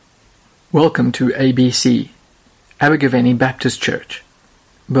Welcome to ABC, Abergavenny Baptist Church,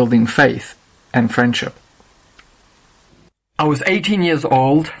 building faith and friendship. I was 18 years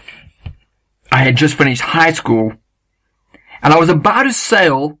old. I had just finished high school, and I was about to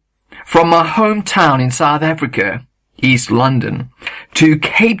sail from my hometown in South Africa, East London, to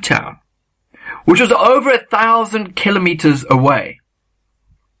Cape Town, which was over 1,000 kilometers away.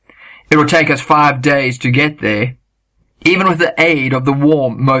 It would take us 5 days to get there, even with the aid of the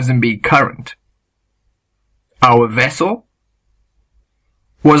warm Mozambique current. Our vessel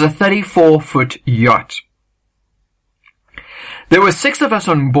was a 34-foot yacht. There were 6 of us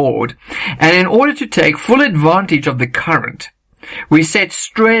on board, and in order to take full advantage of the current, we set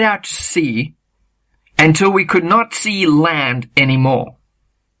straight out to sea until we could not see land anymore.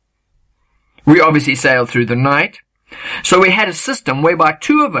 We obviously sailed through the night, so we had a system whereby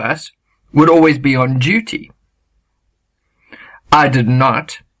 2 of us would always be on duty. I did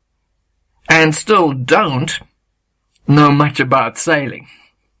not, and still don't, know much about sailing.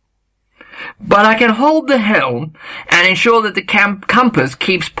 But I can hold the helm and ensure that the compass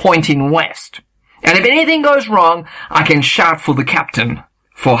keeps pointing west. And if anything goes wrong, I can shout for the captain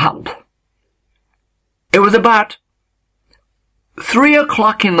for help. It was about 3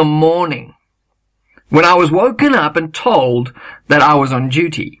 o'clock in the morning when I was woken up and told that I was on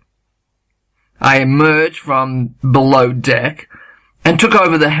duty. I emerged from below deck and took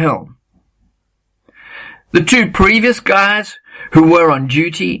over the helm. The 2 previous guys who were on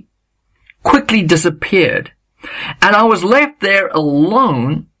duty quickly disappeared, and I was left there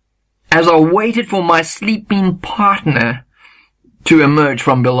alone as I waited for my sleeping partner to emerge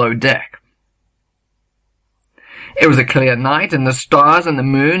from below deck. It was a clear night, and the stars and the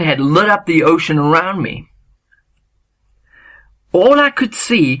moon had lit up the ocean around me. All I could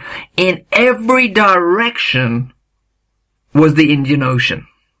see in every direction was the Indian Ocean.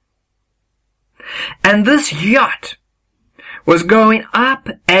 And this yacht was going up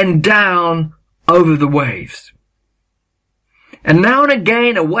and down over the waves. And now and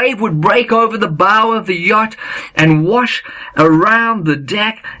again a wave would break over the bow of the yacht and wash around the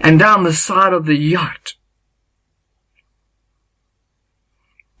deck and down the side of the yacht.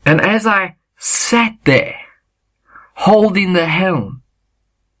 And as I sat there, holding the helm,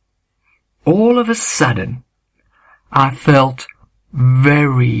 all of a sudden, I felt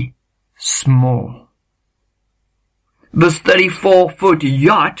very small. This 34-foot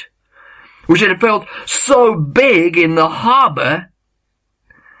yacht, which had felt so big in the harbour,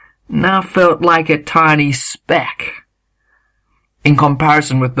 now felt like a tiny speck in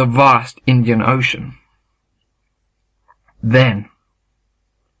comparison with the vast Indian Ocean. Then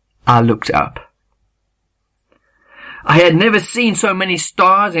I looked up. I had never seen so many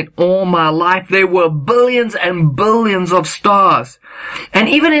stars in all my life. There were billions and billions of stars. And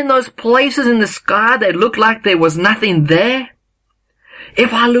even in those places in the sky that looked like there was nothing there,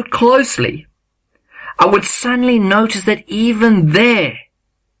 if I looked closely, I would suddenly notice that even there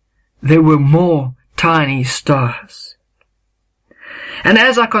were more tiny stars. And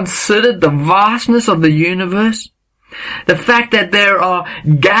as I considered the vastness of the universe, the fact that there are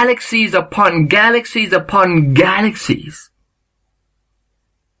galaxies upon galaxies upon galaxies,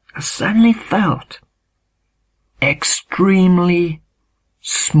 I suddenly felt extremely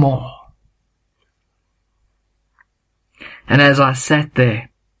small. And as I sat there,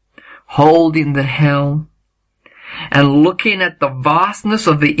 holding the helm and looking at the vastness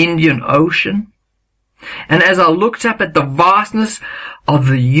of the Indian Ocean, and as I looked up at the vastness of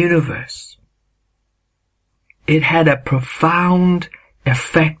the universe, it had a profound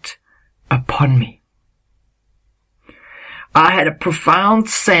effect upon me. I had a profound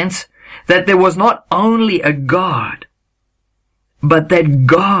sense that there was not only a God, but that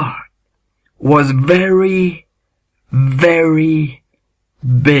God was very, very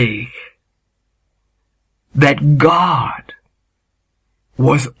big. That God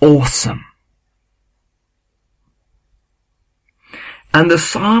was awesome. And the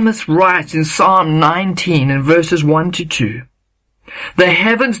psalmist writes in Psalm 19 in verses 1 to 2, "The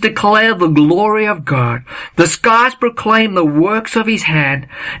heavens declare the glory of God. The skies proclaim the works of his hand.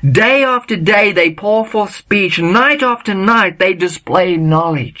 Day after day they pour forth speech. Night after night they display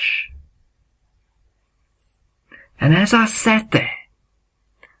knowledge." And as I sat there,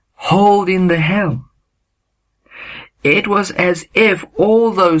 holding the helm, it was as if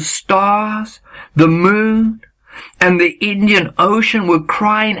all those stars, the moon, and the Indian Ocean were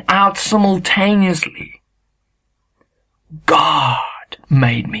crying out simultaneously, "God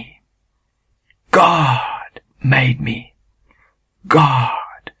made me. God made me.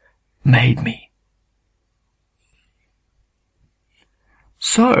 God made me."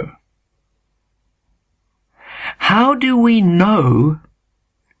 So, how do we know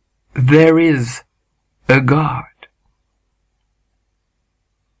there is a God?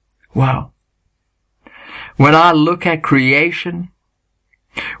 Well, when I look at creation,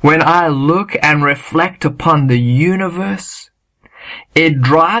 when I look and reflect upon the universe, it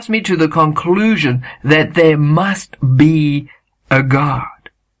drives me to the conclusion that there must be a God.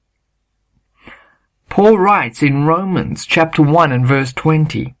 Paul writes in Romans chapter 1 and verse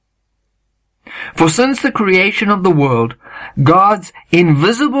 20, "For since the creation of the world, God's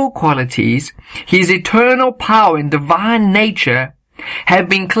invisible qualities, His eternal power and divine nature, have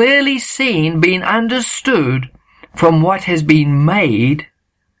been clearly seen, been understood from what has been made,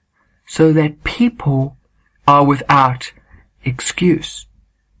 so that people are without excuse."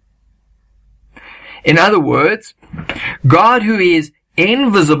 In other words, God, who is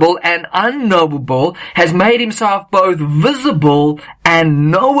invisible and unknowable, has made Himself both visible and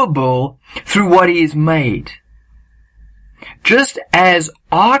knowable through what He has made. Just as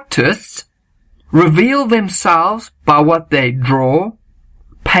artists reveal themselves by what they draw,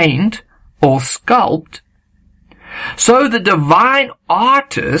 paint, or sculpt, so the divine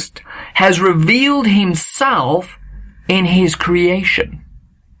artist has revealed Himself in His creation.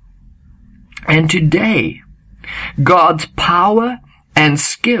 And today, God's power and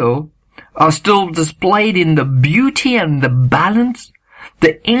skill are still displayed in the beauty and the balance,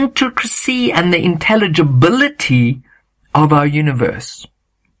 the intricacy and the intelligibility of our universe.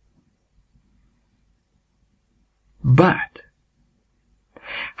 But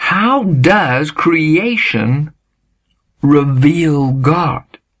how does creation reveal God?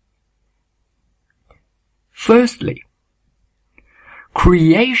 Firstly,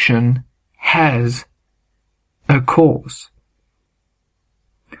 creation has a cause.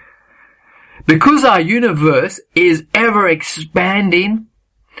 Because our universe is ever expanding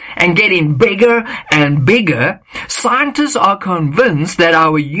and getting bigger and bigger, scientists are convinced that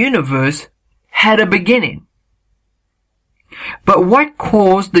our universe had a beginning. But what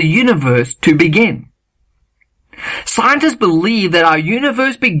caused the universe to begin? Scientists believe that our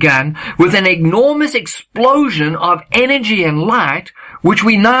universe began with an enormous explosion of energy and light, which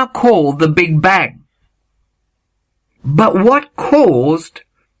we now call the Big Bang. But what caused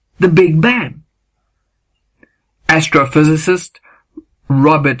the Big Bang? Astrophysicist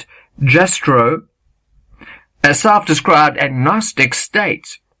Robert Jastrow, a self-described agnostic,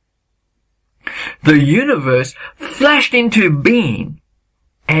 states, "The universe flashed into being,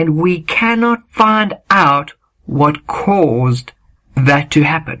 and we cannot find out what caused that to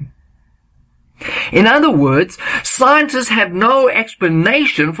happen." In other words, scientists have no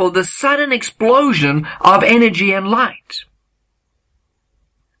explanation for the sudden explosion of energy and light.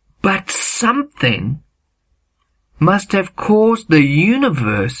 But something must have caused the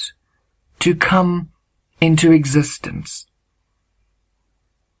universe to come into existence.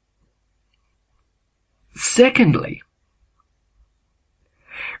 Secondly,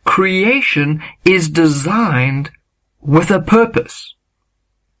 creation is designed with a purpose.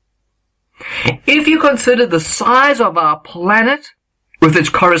 If you consider the size of our planet with its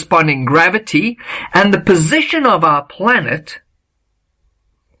corresponding gravity and the position of our planet,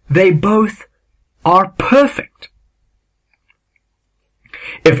 they both are perfect.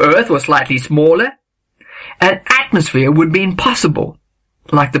 If Earth was slightly smaller, an atmosphere would be impossible,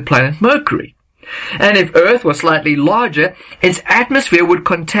 like the planet Mercury. And if Earth was slightly larger, its atmosphere would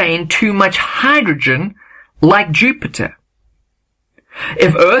contain too much hydrogen, like Jupiter.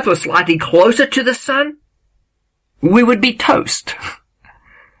 If Earth was slightly closer to the Sun, we would be toast.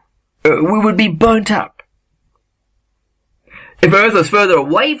 We would be burnt up. If Earth was further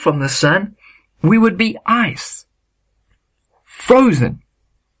away from the Sun, we would be ice, frozen.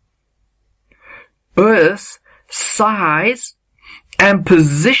 Earth's size and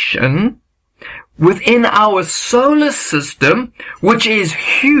position within our solar system, which is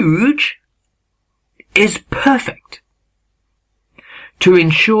huge, is perfect to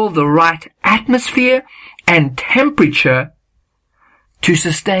ensure the right atmosphere and temperature to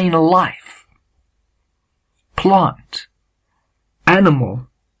sustain life, plant, animal,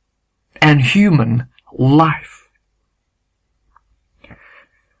 and human life.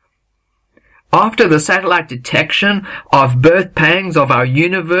 After the satellite detection of birth pangs of our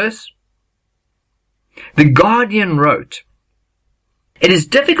universe, The Guardian wrote, "It is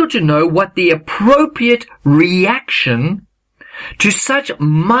difficult to know what the appropriate reaction to such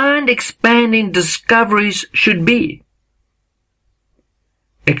mind-expanding discoveries should be,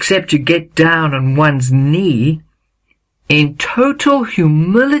 except to get down on one's knee in total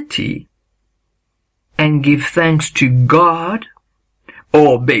humility and give thanks to God,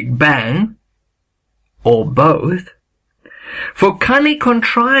 or Big Bang, or both, for cunningly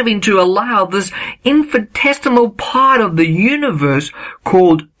contriving to allow this infinitesimal part of the universe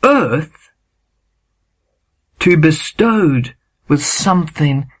called Earth to be bestowed with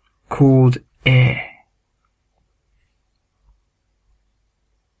something called air.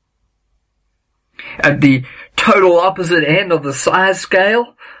 At the total opposite end of the size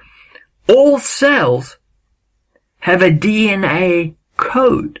scale, all cells have a DNA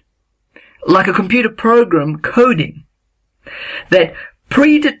code, like a computer program coding, that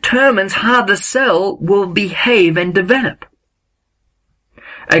predetermines how the cell will behave and develop.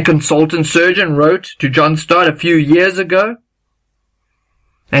 A consultant surgeon wrote to John Stott a few years ago,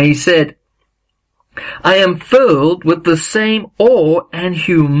 and he said, "I am filled with the same awe and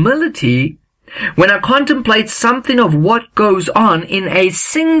humility when I contemplate something of what goes on in a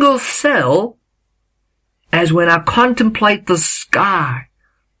single cell as when I contemplate the sky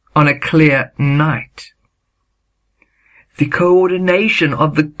on a clear night." The coordination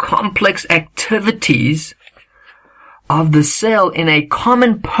of the complex activities of the cell in a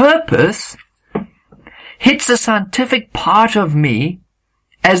common purpose hits the scientific part of me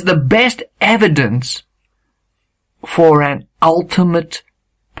as the best evidence for an ultimate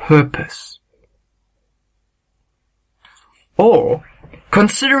purpose. Or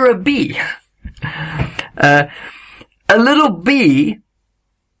consider a bee. A little bee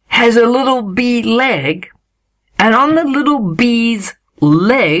has a little bee leg, and on the little bee's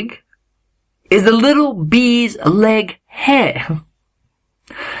leg is the little bee's leg hair.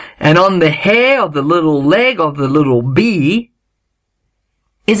 And on the hair of the little leg of the little bee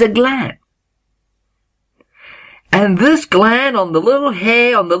is a gland. And this gland on the little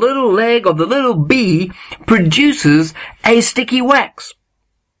hair on the little leg of the little bee produces a sticky wax.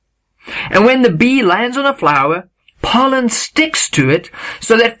 And when the bee lands on a flower, pollen sticks to it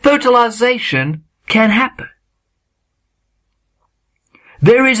so that fertilization can happen.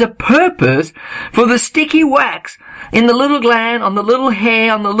 There is a purpose for the sticky wax in the little gland on the little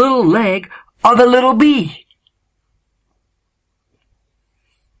hair on the little leg of the little bee.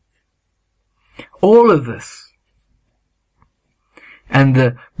 All of this, and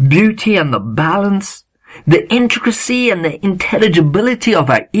the beauty and the balance, the intricacy and the intelligibility of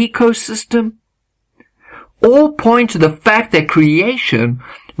our ecosystem, all point to the fact that creation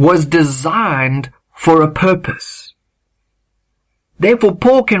was designed for a purpose. Therefore,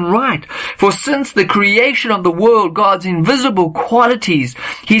 Paul can write, "For since the creation of the world, God's invisible qualities,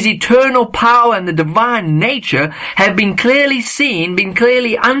 His eternal power and the divine nature have been clearly seen, been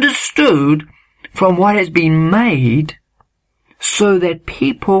clearly understood from what has been made, so that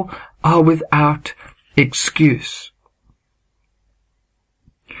people are without excuse."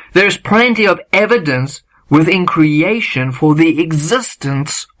 There is plenty of evidence within creation for the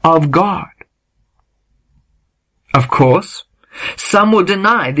existence of God. Of course, some will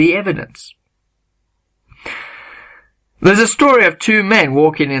deny the evidence. There's a story of two men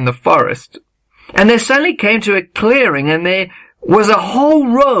walking in the forest, and they suddenly came to a clearing, and there was a whole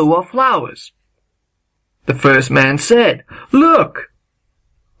row of flowers. The first man said, "Look,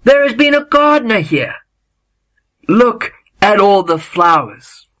 there has been a gardener here. Look at all the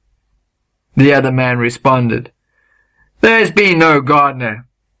flowers." The other man responded, "There has been no gardener.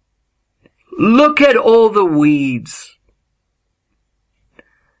 Look at all the weeds."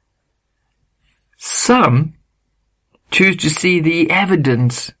 Some choose to see the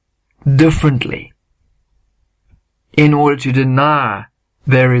evidence differently in order to deny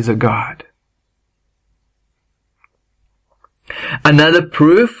there is a God. Another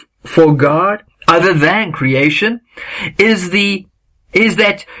proof for God, other than creation, is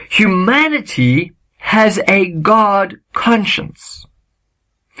that humanity has a God conscience.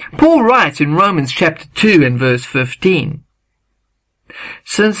 Paul writes in Romans chapter 2 and verse 15,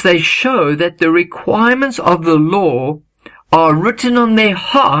 "Since they show that the requirements of the law are written on their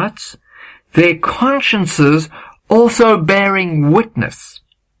hearts, their consciences also bearing witness."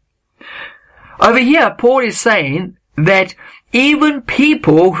 Over here, Paul is saying that even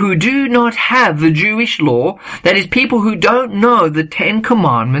people who do not have the Jewish law, that is, people who don't know the 10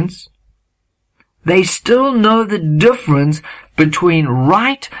 Commandments, they still know the difference between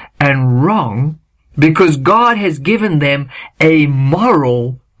right and wrong, because God has given them a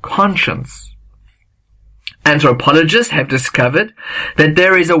moral conscience. Anthropologists have discovered that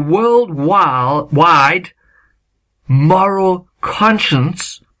there is a worldwide moral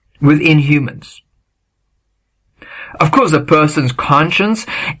conscience within humans. Of course, a person's conscience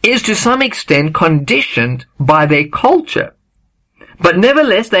is to some extent conditioned by their culture. But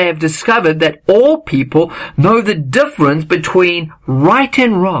nevertheless, they have discovered that all people know the difference between right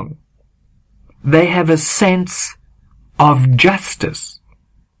and wrong, they have a sense of justice.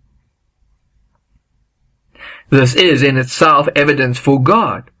 This is in itself evidence for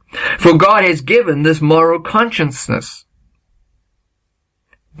God, for God has given this moral consciousness.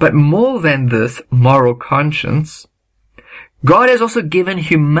 But more than this moral conscience, God has also given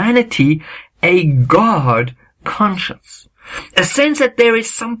humanity a God conscience. A sense that there is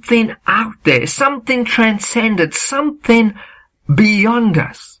something out there, something transcendent, something beyond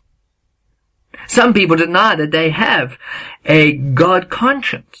us. Some people deny that they have a God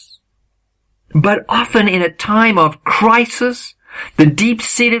conscience. But often in a time of crisis, the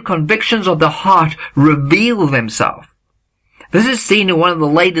deep-seated convictions of the heart reveal themselves. This is seen in one of the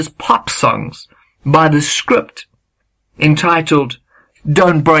latest pop songs by The Script, entitled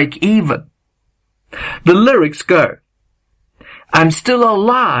Don't Break Even. The lyrics go, I'm still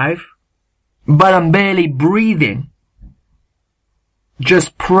alive, but I'm barely breathing,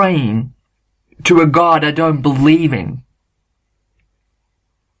 just praying to a God I don't believe in.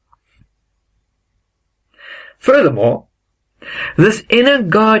 Furthermore, this inner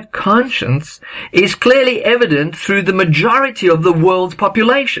God conscience is clearly evident through the majority of the world's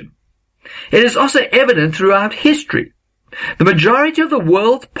population. It is also evident throughout history. The majority of the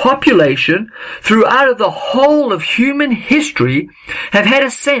world's population throughout the whole of human history have had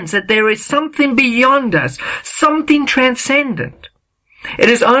a sense that there is something beyond us, something transcendent. It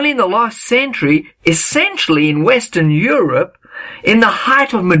is only in the last century, essentially in Western Europe, in the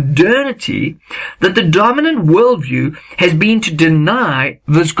height of modernity, that the dominant worldview has been to deny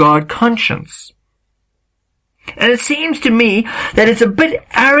this God conscience. And it seems to me that it's a bit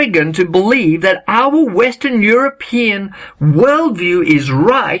arrogant to believe that our Western European worldview is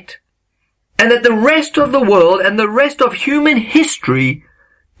right and that the rest of the world and the rest of human history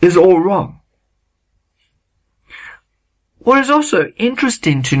is all wrong. What is also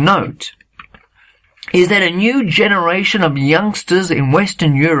interesting to note is that a new generation of youngsters in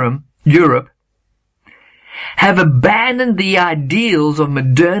Western Europe have abandoned the ideals of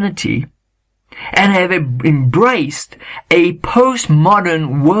modernity and have embraced a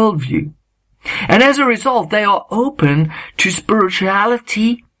postmodern worldview. And as a result, they are open to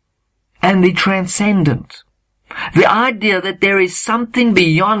spirituality and the transcendent. The idea that there is something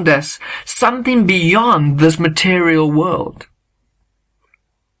beyond us, something beyond this material world.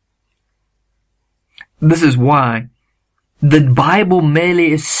 This is why the Bible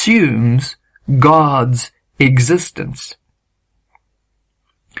merely assumes God's existence.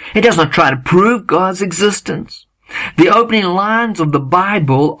 It does not try to prove God's existence. The opening lines of the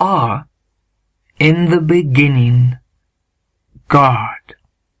Bible are, "In the beginning, God."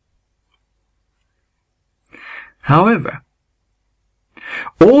 However,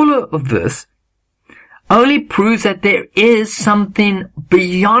 all of this only proves that there is something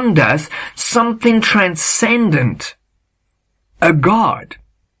beyond us, something transcendent, a God.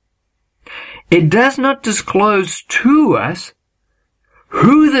 It does not disclose to us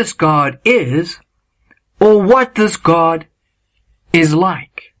who this God is or what this God is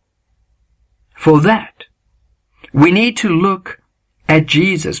like. For that, we need to look at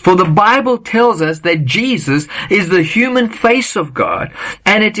Jesus. For the Bible tells us that Jesus is the human face of God,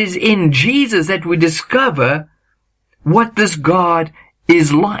 and it is in Jesus that we discover what this God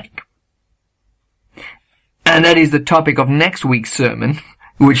is like. And that is the topic of next week's sermon,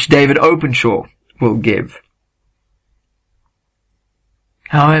 which David Openshaw will give.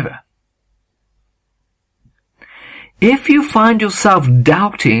 However, if you find yourself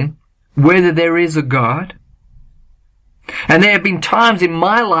doubting whether there is a God, and there have been times in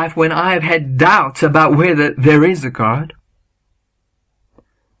my life when I have had doubts about whether there is a God,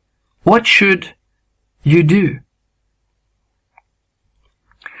 what should you do?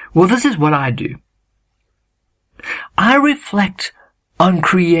 Well, this is what I do. I reflect on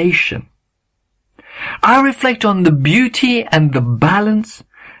creation. I reflect on the beauty and the balance,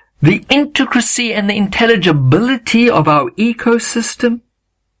 the intricacy and the intelligibility of our ecosystem.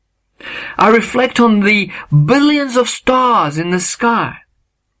 I reflect on the billions of stars in the sky,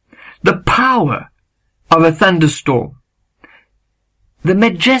 the power of a thunderstorm, the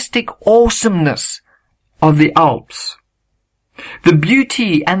majestic awesomeness of the Alps, the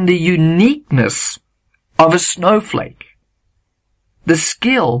beauty and the uniqueness of a snowflake, the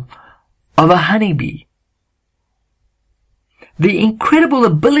skill of a honeybee, the incredible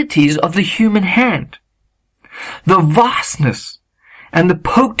abilities of the human hand, the vastness and the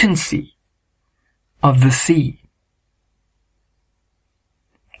potency of the sea,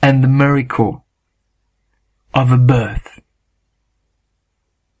 and the miracle of a birth.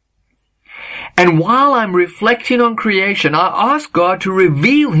 And while I'm reflecting on creation, I ask God to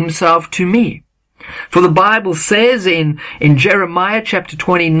reveal himself to me. For the Bible says in Jeremiah chapter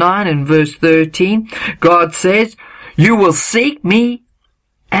 29 and verse 13, God says, "You will seek me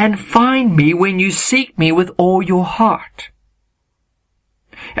and find me when you seek me with all your heart."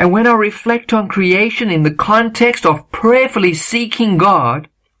 And when I reflect on creation in the context of prayerfully seeking God,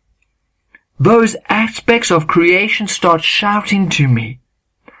 those aspects of creation start shouting to me,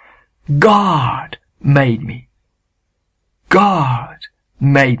 God made me. God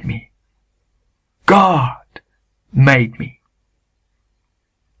made me. God made me.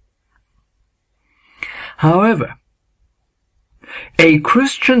 However, a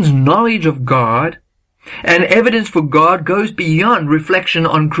Christian's knowledge of God and evidence for God goes beyond reflection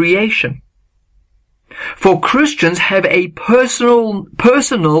on creation. For Christians have a personal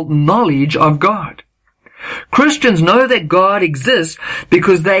knowledge of God. Christians know that God exists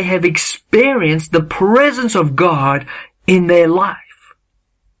because they have experienced the presence of God in their life.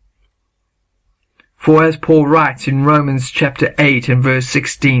 For as Paul writes in Romans chapter 8 and verse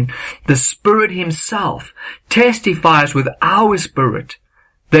 16, the Spirit himself testifies with our spirit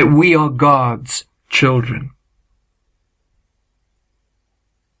that we are God's children.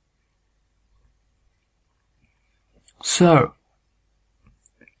 So,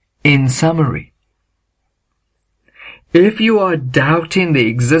 in summary, if you are doubting the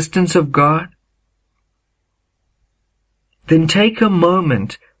existence of God, then take a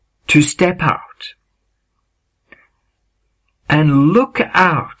moment to step out and look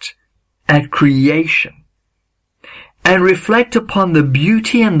out at creation and reflect upon the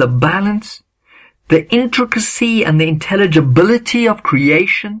beauty and the balance, the intricacy and the intelligibility of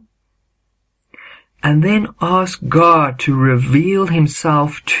creation, and then ask God to reveal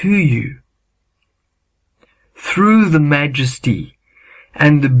himself to you through the majesty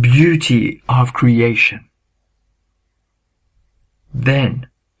and the beauty of creation. Then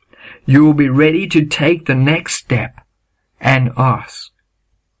you will be ready to take the next step and ask,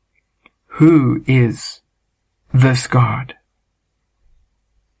 who is this God?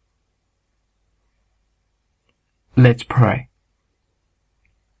 Let's pray.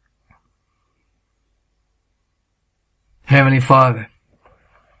 Heavenly Father,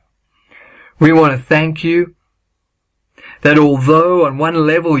 we want to thank you that although on one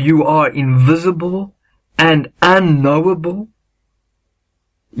level you are invisible and unknowable,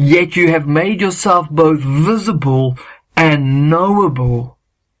 yet you have made yourself both visible and knowable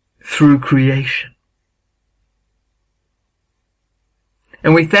through creation.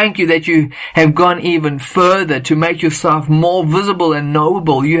 And we thank you that you have gone even further to make yourself more visible and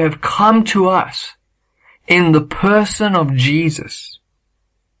knowable. You have come to us in the person of Jesus,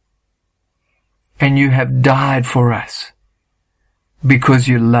 and you have died for us because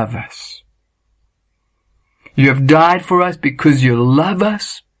you love us. You have died for us because you love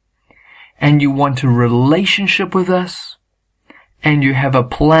us, and you want a relationship with us, and you have a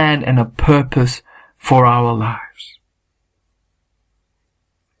plan and a purpose for our lives.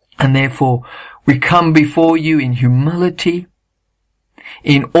 And therefore, we come before you in humility,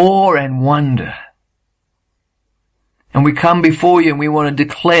 in awe and wonder. And we come before you and we want to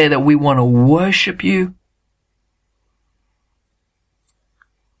declare that we want to worship you.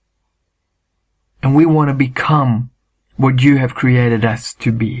 And we want to become what you have created us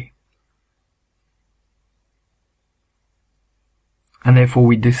to be. And therefore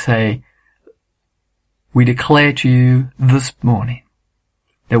we declare to you this morning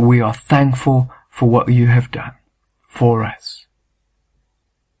that we are thankful for what you have done for us.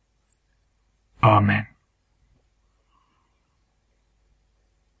 Amen.